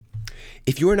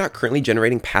If you are not currently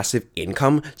generating passive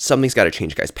income, something's got to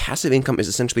change, guys. Passive income is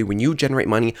essentially when you generate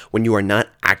money when you are not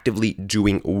actively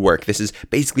doing work. This is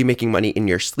basically making money in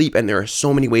your sleep, and there are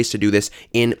so many ways to do this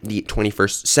in the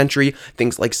 21st century.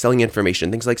 Things like selling information,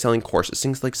 things like selling courses,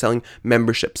 things like selling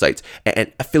membership sites,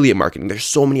 and affiliate marketing. There's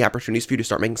so many opportunities for you to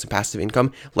start making some passive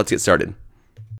income. Let's get started.